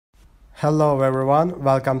Hello everyone,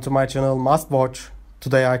 welcome to my channel Must Watch.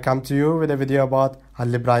 Today I come to you with a video about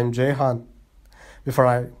Halil Ceyhan. Before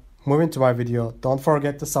I move into my video, don't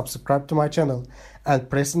forget to subscribe to my channel and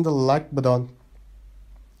pressing the like button.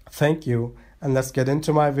 Thank you, and let's get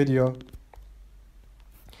into my video.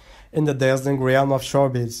 In the dazzling realm of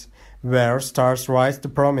showbiz, where stars rise to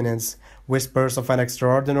prominence, whispers of an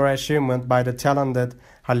extraordinary achievement by the talented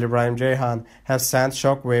Halil Ceyhan have sent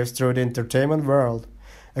shockwaves through the entertainment world.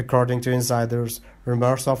 According to insiders,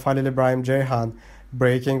 rumors of Halil Ceyhan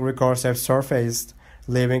breaking records have surfaced,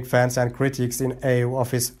 leaving fans and critics in awe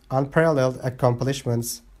of his unparalleled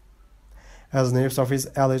accomplishments. As news of his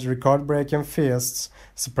alleged record-breaking feats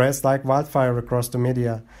spreads like wildfire across the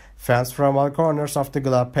media, fans from all corners of the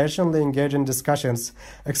globe passionately engage in discussions,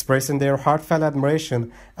 expressing their heartfelt admiration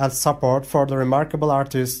and support for the remarkable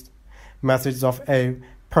artist. Messages of awe,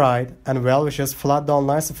 pride, and well-wishes flood the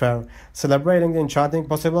online sphere, celebrating the enchanting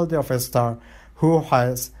possibility of a star who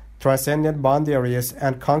has transcended boundaries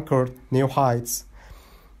and conquered new heights.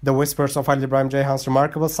 The whispers of Halil Ceyhan's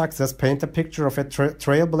remarkable success paint a picture of a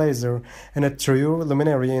trailblazer and a true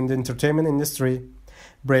luminary in the entertainment industry.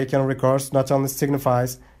 Breaking records not only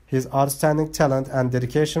signifies his outstanding talent and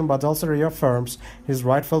dedication but also reaffirms his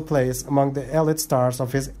rightful place among the elite stars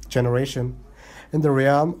of his generation. In the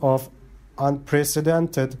realm of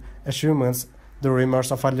unprecedented achievements, the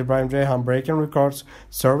rumors of Halil Ceyhan breaking records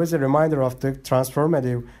serve as a reminder of the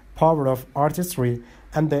transformative power of artistry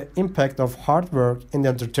and the impact of hard work in the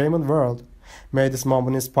entertainment world. May this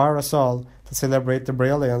moment inspire us all to celebrate the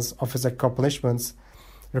brilliance of his accomplishments,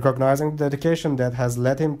 recognizing the dedication that has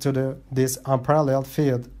led him to this unparalleled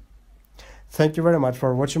field. Thank you very much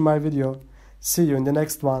for watching my video. See you in the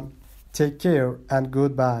next one. Take care and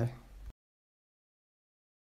goodbye.